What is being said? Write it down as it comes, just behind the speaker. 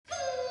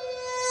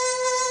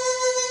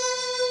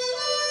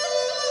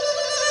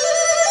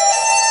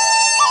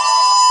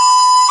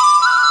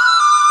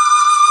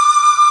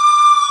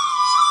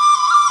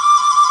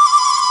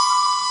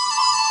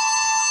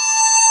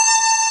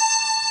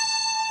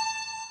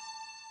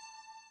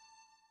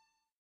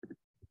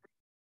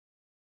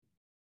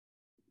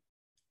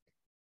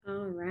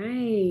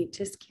right,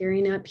 just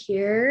gearing up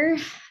here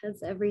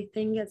as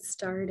everything gets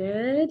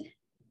started.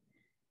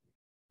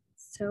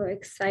 So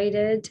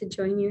excited to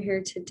join you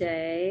here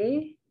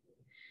today.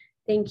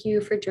 Thank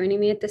you for joining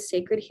me at the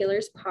Sacred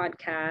Healers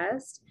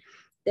podcast.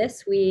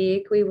 This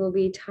week, we will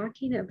be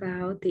talking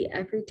about the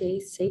everyday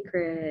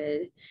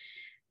sacred.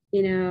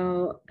 You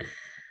know,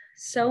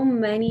 so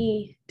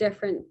many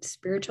different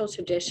spiritual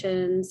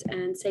traditions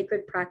and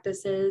sacred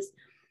practices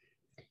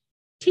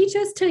teach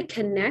us to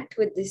connect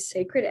with these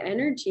sacred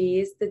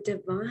energies, the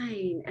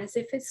divine, as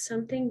if it's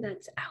something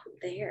that's out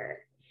there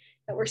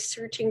that we're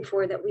searching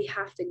for, that we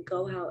have to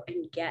go out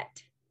and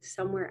get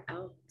somewhere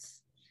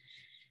else.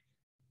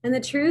 And the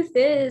truth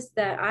is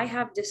that I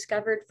have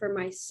discovered for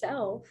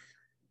myself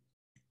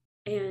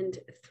and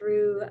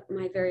through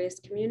my various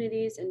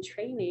communities and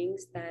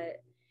trainings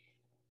that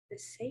the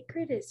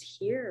sacred is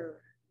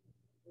here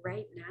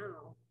right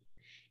now,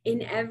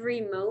 in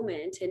every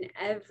moment, in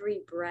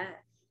every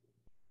breath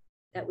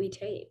that we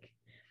take.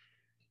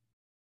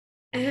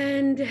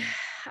 And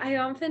I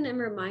often am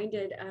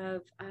reminded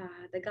of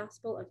the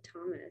Gospel of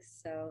Thomas.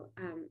 So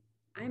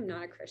I'm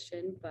not a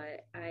Christian,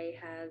 but I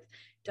have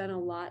done a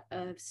lot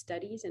of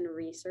studies and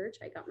research.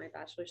 I got my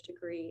bachelor's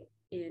degree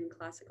in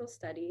classical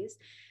studies,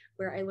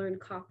 where I learned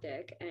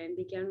Coptic and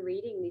began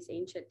reading these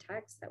ancient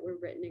texts that were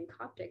written in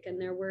Coptic. And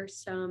there were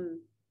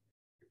some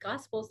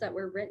Gospels that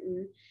were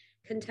written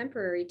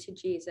contemporary to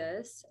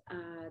Jesus,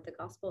 the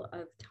Gospel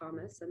of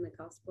Thomas and the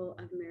Gospel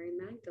of Mary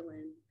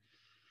Magdalene.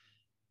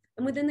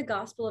 And within the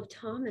Gospel of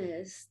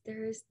Thomas,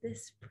 there is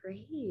this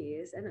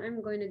praise, and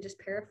I'm going to just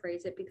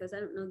paraphrase it because I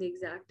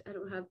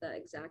don't have the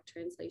exact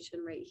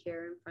translation right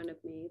here in front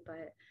of me,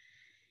 but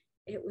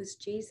it was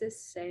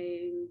Jesus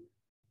saying,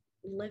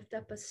 "Lift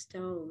up a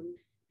stone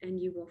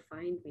and you will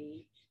find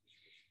me.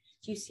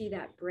 Do you see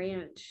that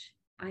branch?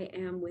 I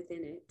am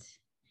within it."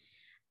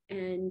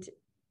 And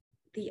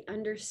the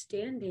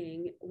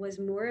understanding was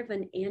more of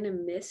an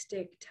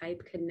animistic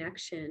type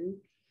connection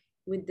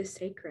with the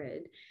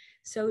sacred.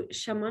 So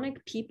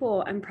shamanic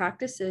people and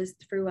practices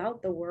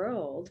throughout the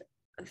world,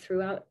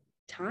 throughout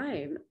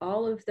time,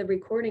 all of the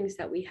recordings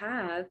that we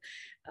have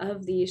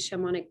of these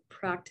shamanic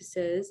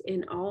practices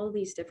in all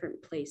these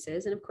different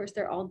places, and of course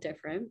they're all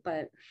different,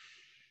 but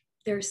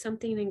there's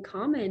something in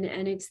common,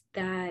 and it's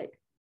that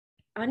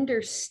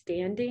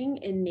understanding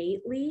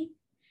innately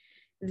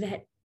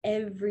that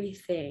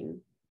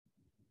everything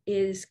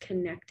is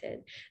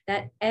connected,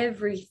 that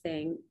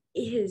everything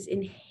is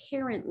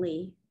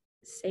inherently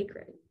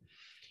sacred.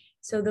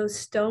 So those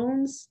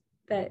stones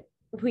that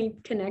we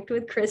connect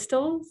with,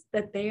 crystals,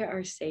 that they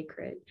are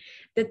sacred,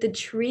 that the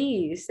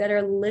trees that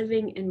are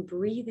living and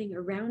breathing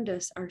around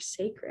us are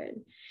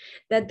sacred,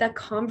 that the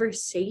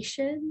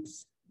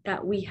conversations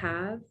that we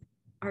have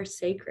are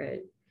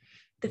sacred,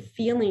 the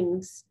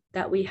feelings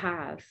that we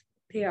have,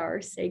 they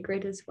are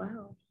sacred as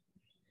well.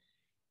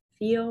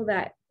 Feel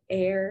that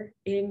air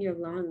in your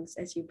lungs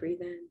as you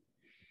breathe in.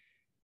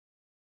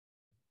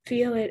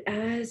 Feel it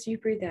as you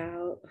breathe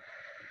out.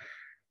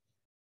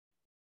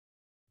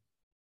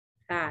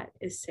 That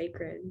is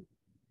sacred.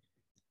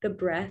 The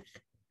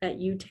breath that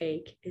you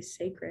take is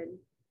sacred.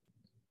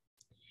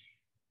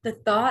 The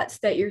thoughts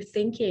that you're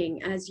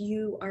thinking as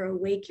you are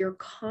awake, your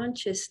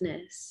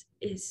consciousness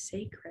is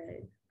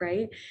sacred,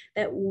 right?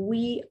 That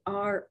we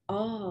are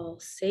all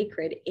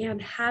sacred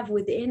and have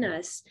within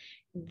us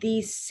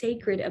these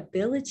sacred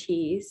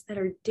abilities that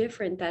are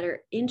different, that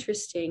are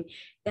interesting,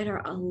 that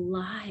are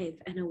alive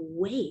and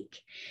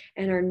awake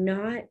and are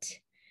not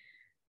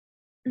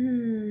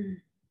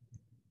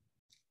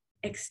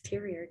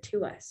exterior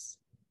to us.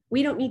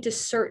 We don't need to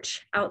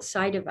search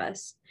outside of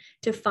us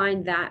to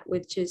find that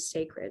which is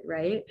sacred,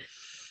 right?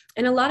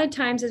 And a lot of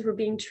times as we're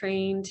being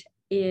trained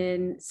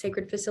in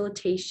sacred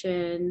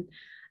facilitation,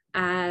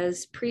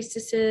 as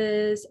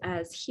priestesses,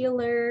 as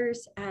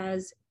healers,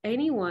 as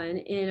anyone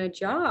in a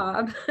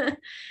job,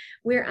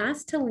 we're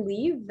asked to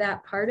leave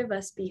that part of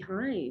us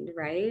behind,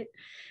 right?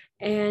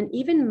 And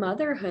even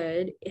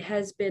motherhood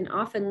has been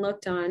often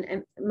looked on,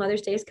 and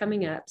Mother's Day is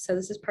coming up. So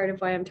this is part of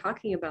why I'm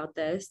talking about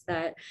this,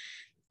 that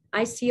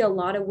I see a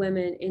lot of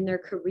women in their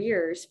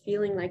careers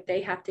feeling like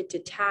they have to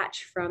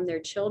detach from their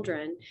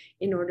children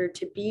in order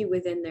to be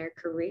within their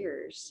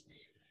careers.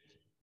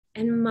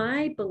 And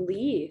my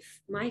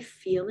belief, my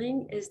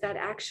feeling is that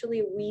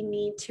actually we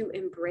need to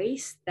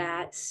embrace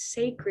that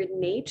sacred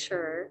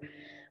nature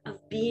of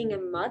being a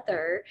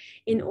mother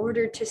in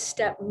order to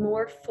step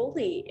more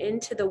fully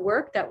into the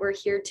work that we're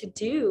here to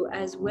do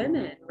as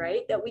women,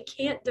 right? That we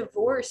can't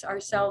divorce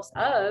ourselves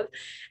of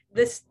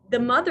the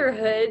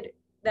motherhood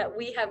that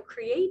we have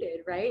created,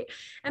 right?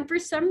 And for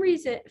some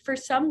reason, for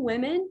some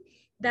women,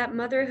 that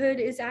motherhood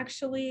is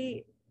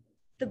actually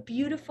the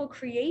beautiful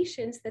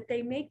creations that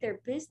they make,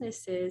 their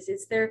businesses,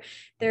 it's their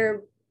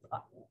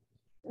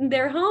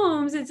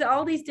homes, it's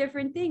all these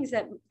different things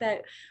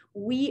that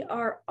we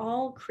are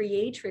all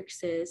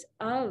creatrixes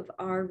of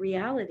our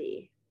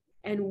reality.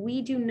 And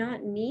we do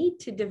not need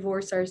to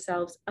divorce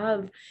ourselves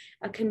of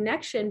a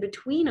connection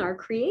between our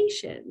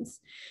creations.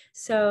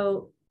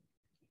 So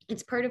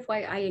it's part of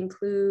why I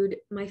include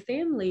my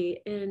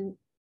family in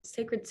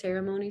sacred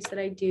ceremonies that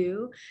I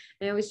do.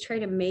 And I always try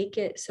to make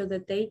it so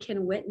that they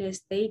can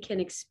witness, they can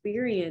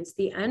experience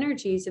the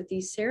energies of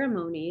these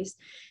ceremonies,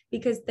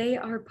 because they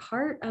are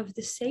part of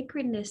the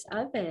sacredness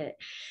of it.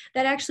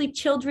 That actually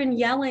children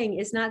yelling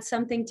is not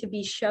something to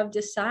be shoved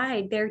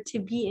aside. They're to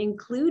be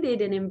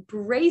included and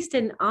embraced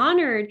and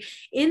honored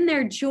in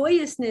their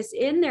joyousness,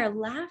 in their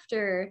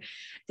laughter.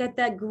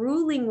 That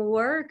grueling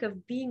work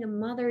of being a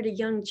mother to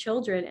young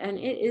children, and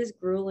it is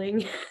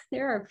grueling.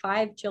 There are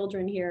 5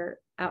 children here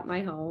at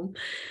my home.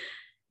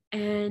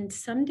 And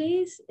some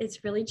days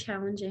it's really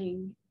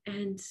challenging.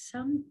 And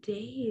some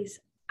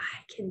days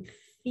I can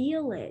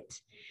feel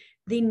it.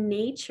 The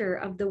nature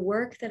of the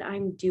work that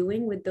I'm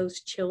doing with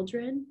those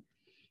children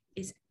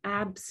is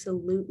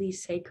absolutely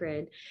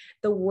sacred.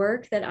 The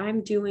work that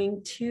I'm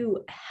doing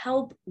to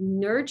help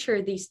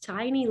nurture these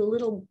tiny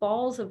little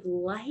balls of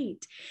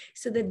light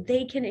so that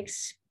they can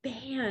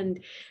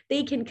expand,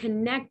 they can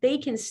connect, they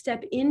can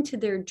step into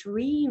their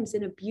dreams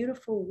in a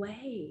beautiful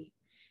way.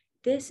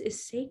 This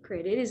is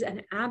sacred. It is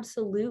an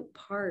absolute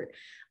part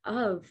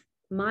of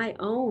my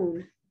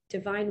own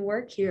divine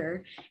work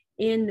here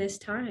in this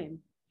time.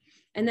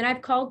 And then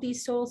I've called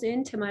these souls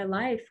into my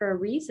life for a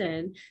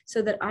reason,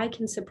 so that I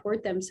can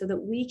support them, so that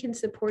we can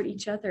support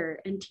each other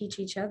and teach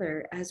each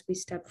other as we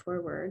step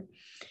forward.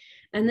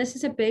 And this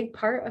is a big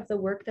part of the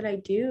work that I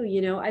do.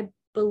 You know, I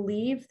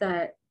believe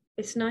that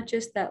it's not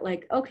just that,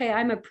 like, okay,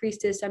 I'm a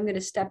priestess, I'm going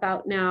to step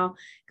out now,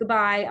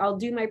 goodbye, I'll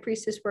do my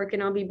priestess work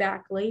and I'll be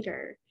back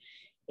later.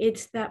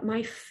 It's that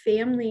my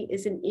family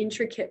is an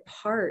intricate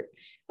part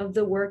of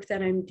the work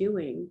that I'm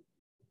doing.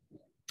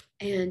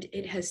 And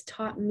it has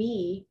taught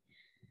me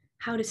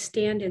how to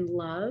stand in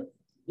love,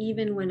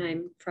 even when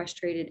I'm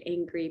frustrated,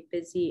 angry,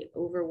 busy,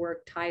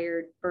 overworked,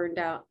 tired, burned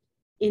out,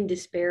 in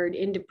despair,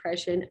 in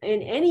depression,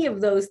 and any of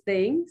those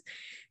things,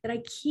 that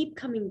I keep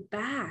coming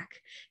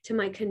back to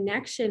my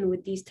connection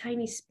with these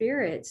tiny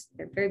spirits.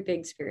 They're very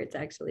big spirits,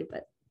 actually,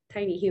 but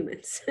tiny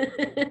humans.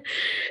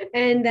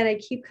 And that I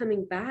keep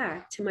coming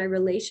back to my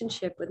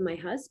relationship with my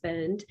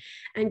husband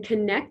and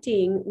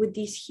connecting with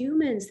these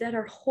humans that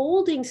are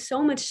holding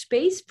so much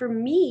space for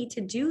me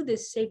to do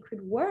this sacred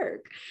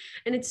work.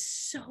 And it's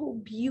so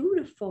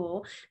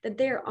beautiful that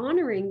they're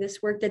honoring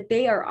this work, that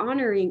they are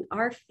honoring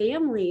our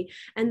family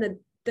and the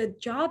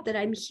job that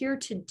I'm here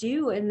to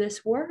do in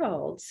this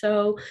world.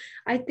 So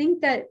I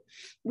think that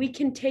we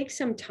can take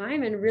some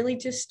time and really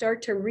just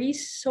start to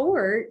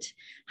resort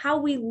how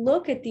we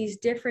look at these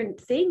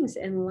different things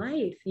in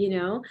life, you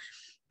know,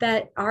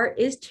 that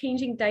is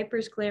changing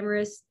diapers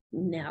glamorous?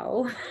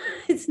 No,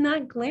 it's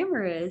not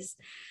glamorous,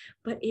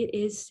 but it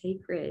is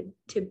sacred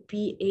to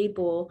be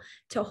able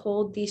to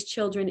hold these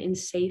children in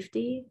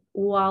safety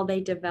while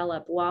they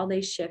develop, while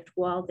they shift,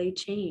 while they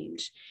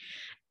change.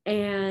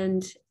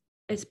 And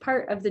it's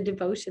part of the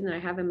devotion that I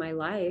have in my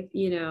life,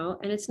 you know,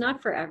 and it's not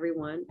for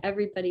everyone.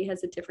 Everybody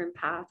has a different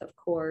path, of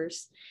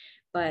course,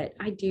 but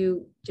I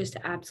do just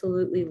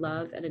absolutely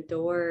love and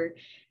adore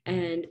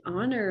and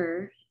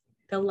honor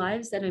the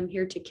lives that I'm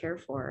here to care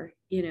for,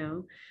 you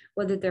know,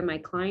 whether they're my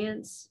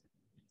clients,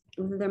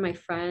 whether they're my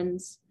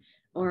friends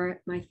or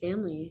my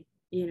family,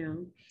 you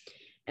know.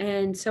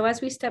 And so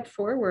as we step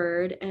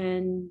forward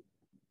and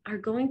are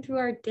going through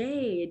our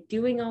day,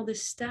 doing all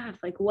this stuff,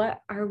 like,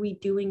 what are we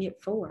doing it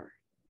for?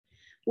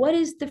 What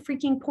is the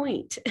freaking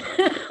point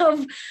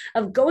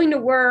of going to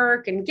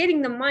work and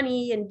getting the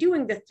money and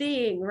doing the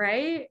thing,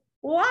 right?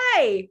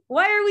 Why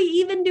are we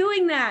even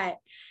doing that?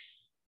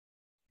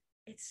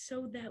 It's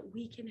so that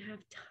we can have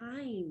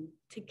time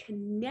to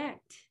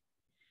connect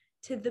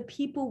to the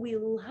people we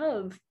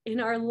love in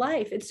our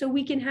life. And so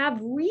we can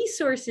have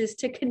resources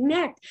to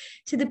connect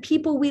to the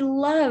people we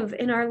love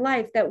in our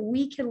life, that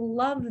we can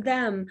love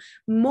them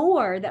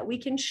more, that we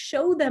can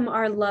show them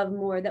our love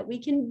more, that we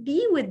can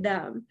be with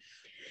them.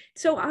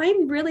 So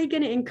I'm really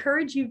going to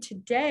encourage you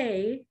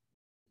today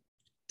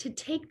to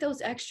take those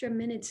extra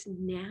minutes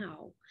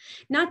now,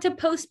 not to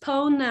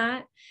postpone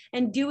that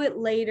and do it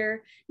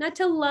later, not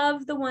to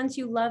love the ones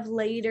you love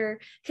later,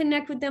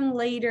 connect with them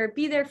later,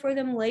 be there for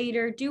them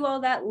later, do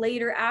all that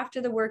later after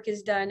the work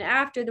is done,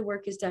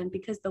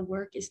 because the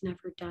work is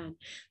never done.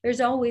 There's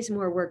always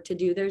more work to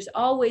do. There's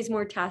always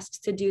more tasks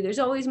to do. There's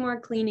always more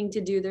cleaning to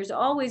do. There's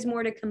always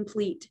more to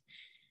complete.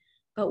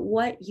 But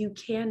what you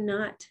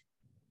cannot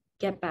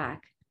get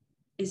back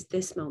is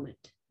this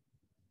moment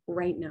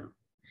right now.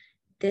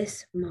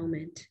 This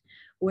moment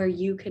where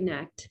you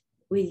connect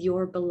with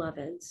your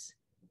beloveds,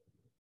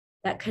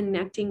 that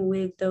connecting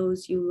with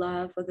those you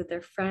love, whether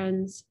they're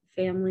friends,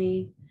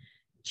 family,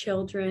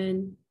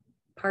 children,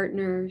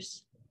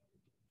 partners,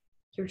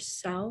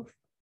 yourself.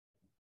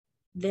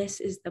 This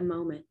is the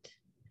moment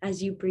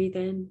as you breathe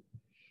in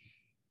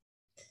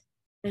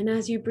and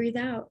as you breathe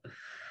out.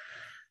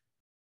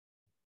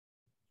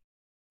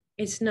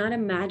 It's not a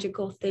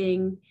magical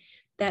thing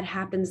that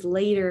happens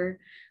later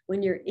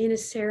when you're in a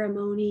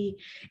ceremony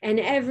and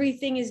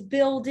everything is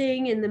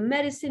building and the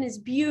medicine is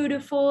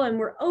beautiful and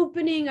we're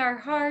opening our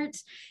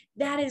hearts.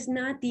 That is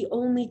not the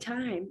only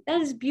time.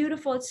 That is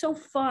beautiful. It's so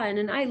fun.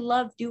 And I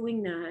love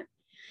doing that.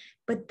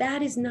 But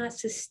that is not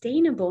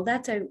sustainable.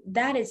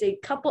 That is a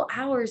couple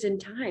hours in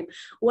time.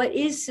 What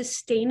is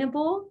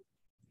sustainable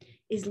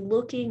is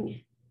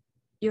looking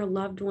your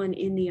loved one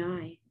in the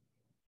eye,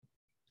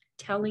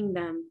 telling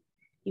them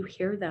you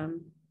hear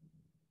them,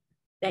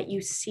 that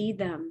you see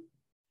them,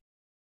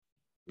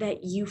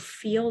 that you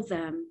feel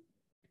them,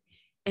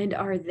 and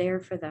are there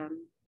for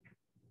them.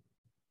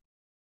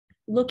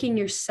 Looking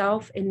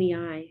yourself in the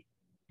eye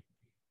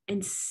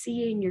and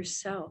seeing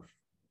yourself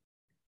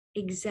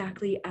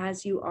exactly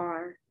as you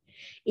are,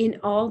 in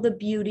all the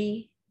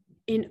beauty,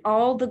 in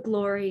all the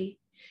glory,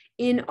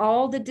 in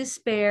all the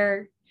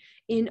despair,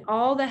 in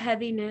all the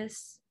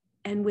heaviness,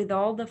 and with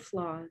all the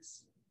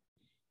flaws,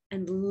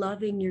 and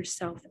loving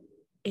yourself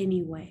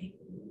anyway.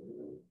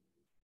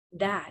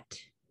 That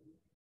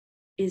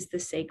is the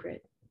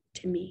sacred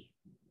to me.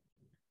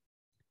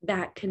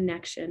 That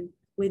connection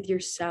with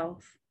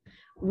yourself,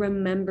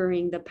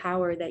 remembering the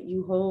power that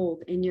you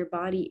hold in your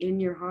body, in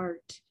your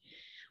heart,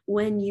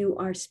 when you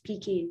are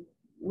speaking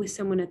with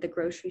someone at the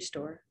grocery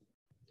store,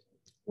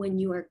 when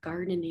you are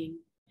gardening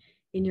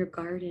in your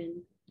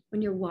garden,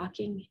 when you're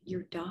walking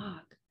your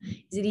dog.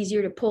 Is it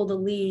easier to pull the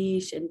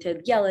leash and to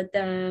yell at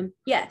them?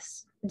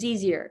 Yes, it's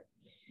easier.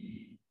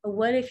 But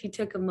what if you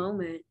took a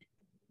moment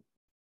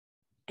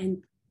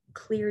and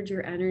cleared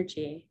your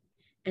energy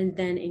and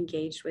then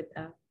engaged with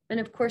them? And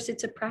of course,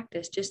 it's a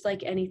practice, just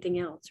like anything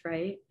else,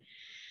 right?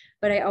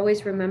 But I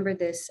always remember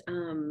this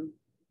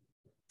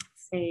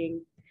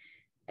saying,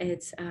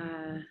 it's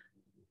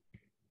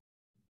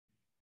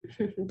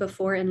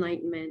before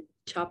enlightenment,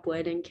 chop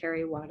wood and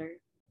carry water.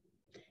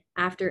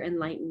 After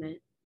enlightenment,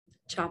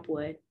 chop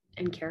wood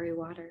and carry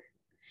water.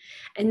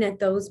 And that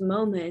those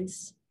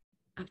moments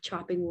of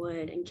chopping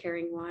wood and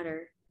carrying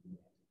water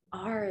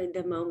are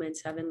the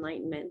moments of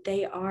enlightenment.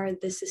 They are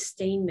the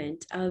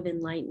sustainment of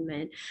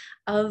enlightenment,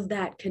 of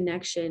that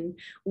connection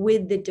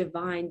with the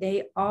divine.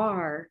 They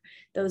are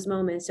those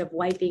moments of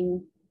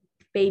wiping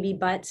baby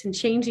butts and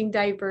changing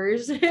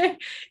diapers,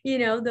 you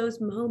know, those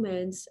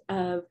moments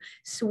of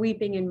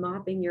sweeping and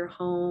mopping your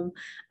home,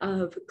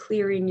 of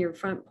clearing your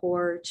front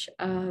porch,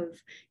 of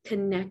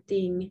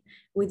connecting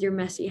with your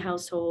messy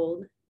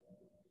household,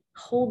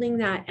 holding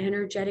that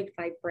energetic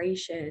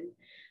vibration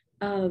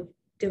of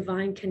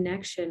divine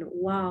connection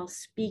while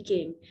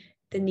speaking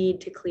the need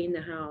to clean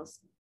the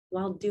house,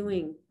 while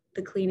doing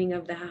the cleaning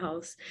of the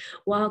house,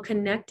 while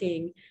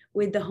connecting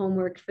with the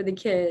homework for the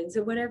kids,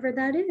 or whatever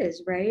that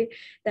is, right?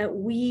 That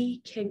we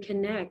can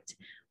connect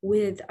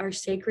with our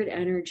sacred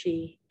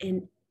energy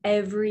in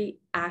every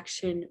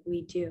action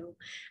we do.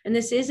 And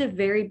this is a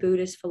very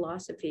Buddhist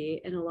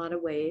philosophy in a lot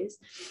of ways,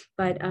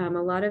 but a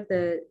lot of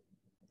the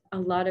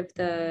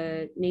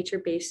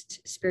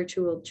nature-based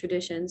spiritual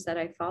traditions that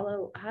I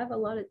follow have a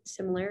lot of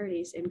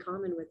similarities in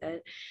common with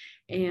it.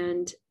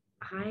 And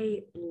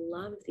I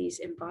love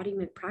these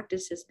embodiment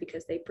practices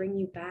because they bring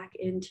you back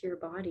into your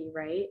body,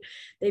 right?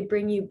 They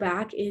bring you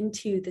back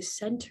into the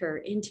center,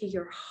 into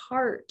your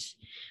heart,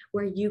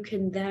 where you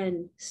can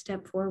then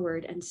step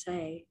forward and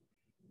say,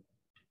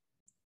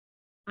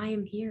 I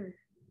am here.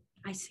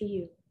 I see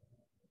you.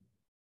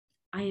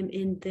 I am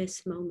in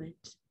this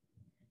moment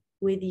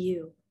with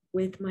you,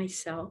 with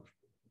myself,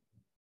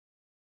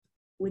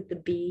 with the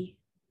bee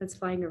that's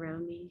flying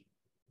around me,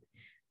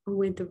 or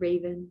with the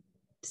raven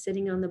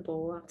sitting on the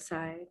bowl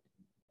outside,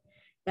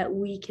 that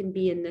we can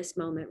be in this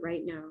moment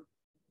right now.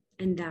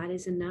 And that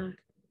is enough.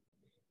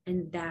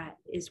 And that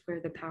is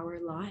where the power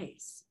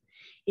lies.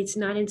 It's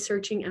not in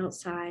searching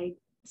outside,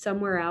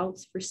 somewhere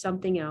else, for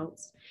something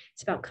else.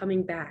 It's about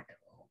coming back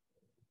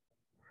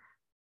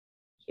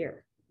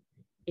here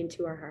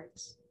into our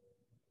hearts,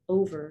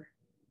 over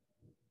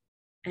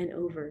and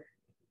over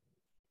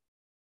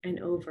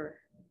and over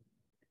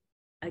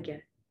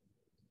again.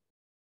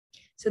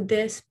 So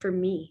this, for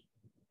me,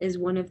 is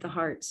one of the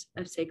hearts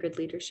of sacred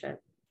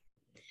leadership.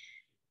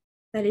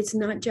 That it's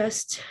not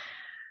just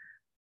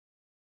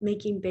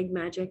making big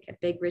magic at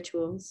big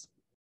rituals,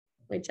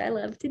 which I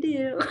love to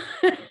do.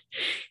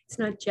 It's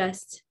not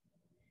just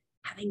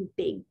having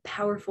big,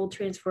 powerful,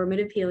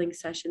 transformative healing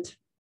sessions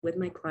with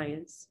my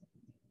clients,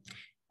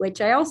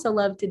 which I also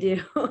love to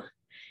do.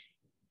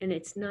 And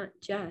it's not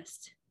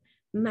just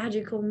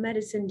magical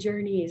medicine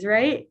journeys,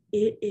 right?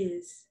 It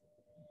is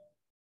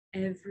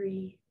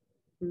every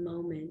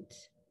moment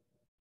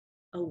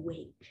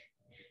awake,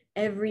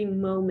 every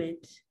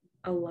moment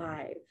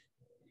alive,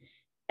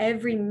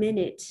 every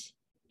minute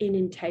in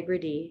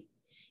integrity,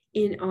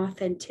 in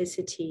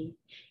authenticity,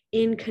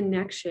 in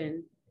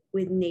connection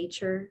with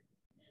nature,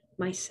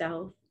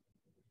 myself,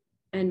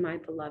 and my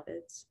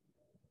beloveds.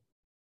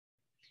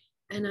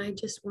 And I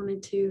just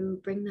wanted to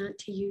bring that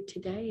to you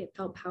today. It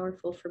felt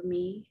powerful for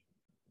me.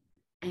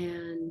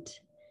 And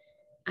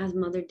as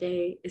Mother's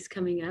Day is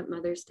coming up,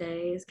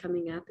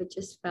 it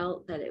just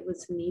felt that it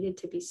was needed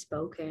to be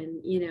spoken.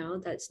 You know,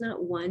 that's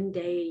not one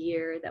day a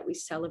year that we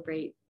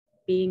celebrate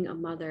being a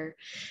mother.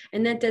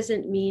 And that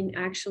doesn't mean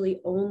actually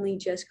only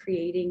just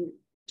creating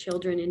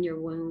children in your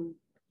womb.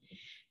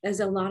 as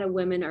a lot of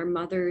women are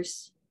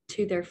mothers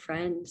to their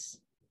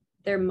friends,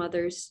 they're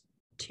mothers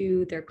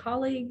to their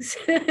colleagues,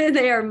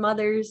 they are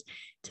mothers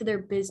to their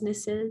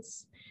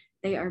businesses,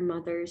 they are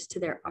mothers to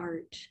their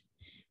art.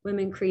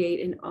 Women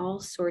create in all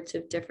sorts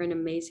of different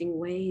amazing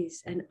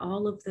ways, and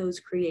all of those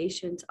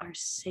creations are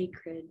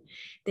sacred.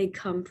 They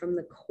come from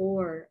the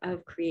core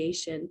of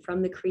creation,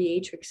 from the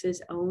creatrix's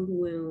own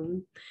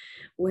womb,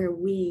 where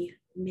we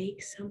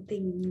make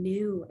something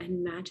new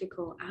and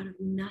magical out of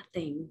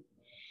nothing.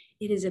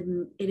 It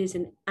is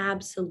an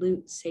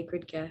absolute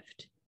sacred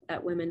gift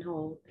that women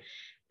hold,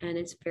 and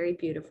it's very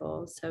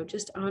beautiful. So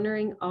just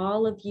honoring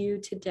all of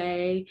you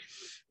today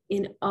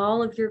in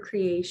all of your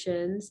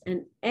creations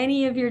and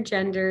any of your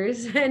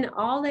genders and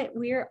all that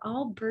we're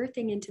all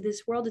birthing into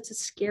this world. It's a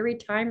scary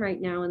time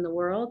right now in the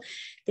world.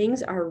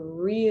 Things are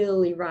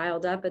really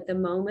riled up at the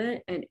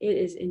moment, and it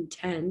is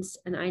intense.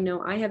 And I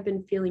know I have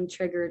been feeling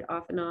triggered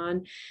off and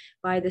on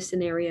by the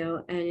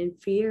scenario and in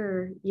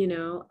fear,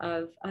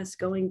 of us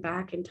going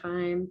back in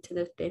time to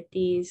the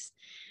 50s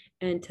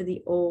and to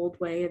the old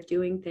way of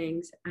doing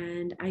things.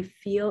 And I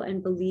feel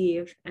and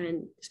believe,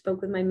 and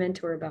spoke with my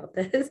mentor about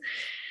this,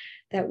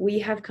 that we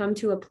have come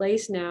to a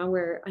place now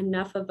where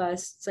enough of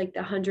us, it's like the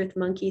 100th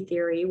monkey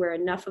theory, where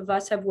enough of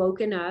us have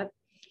woken up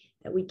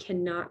that we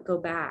cannot go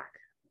back,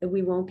 that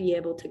we won't be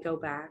able to go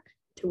back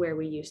to where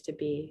we used to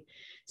be.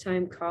 So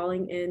I'm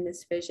calling in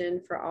this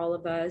vision for all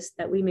of us,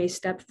 that we may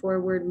step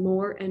forward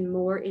more and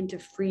more into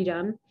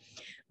freedom,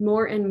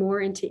 more and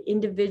more into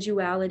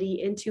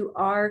individuality, into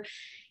our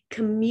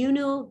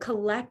communal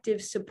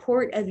collective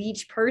support of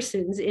each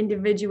person's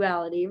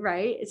individuality,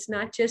 right? It's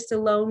not just a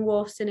lone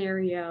wolf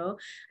scenario.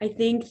 I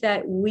think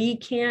that we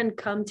can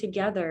come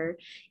together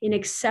in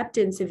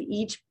acceptance of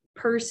each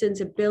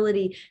person's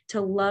ability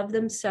to love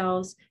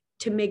themselves,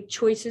 to make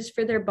choices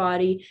for their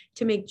body,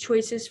 to make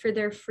choices for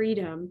their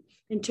freedom,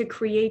 and to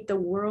create the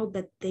world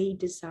that they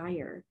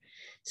desire.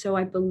 So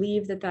I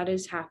believe that that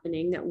is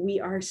happening, that we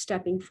are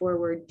stepping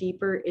forward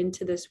deeper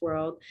into this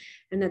world,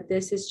 and that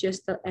this is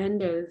just the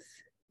end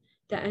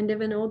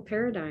of an old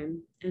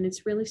paradigm. And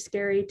it's really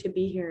scary to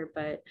be here,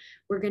 but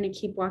we're going to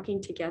keep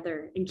walking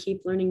together and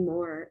keep learning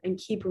more and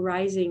keep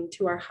rising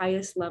to our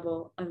highest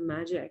level of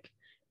magic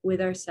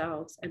with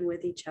ourselves and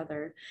with each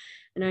other.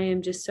 And I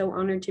am just so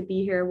honored to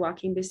be here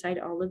walking beside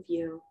all of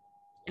you,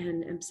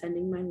 and am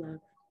sending my love.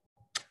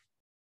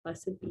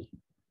 Blessed be.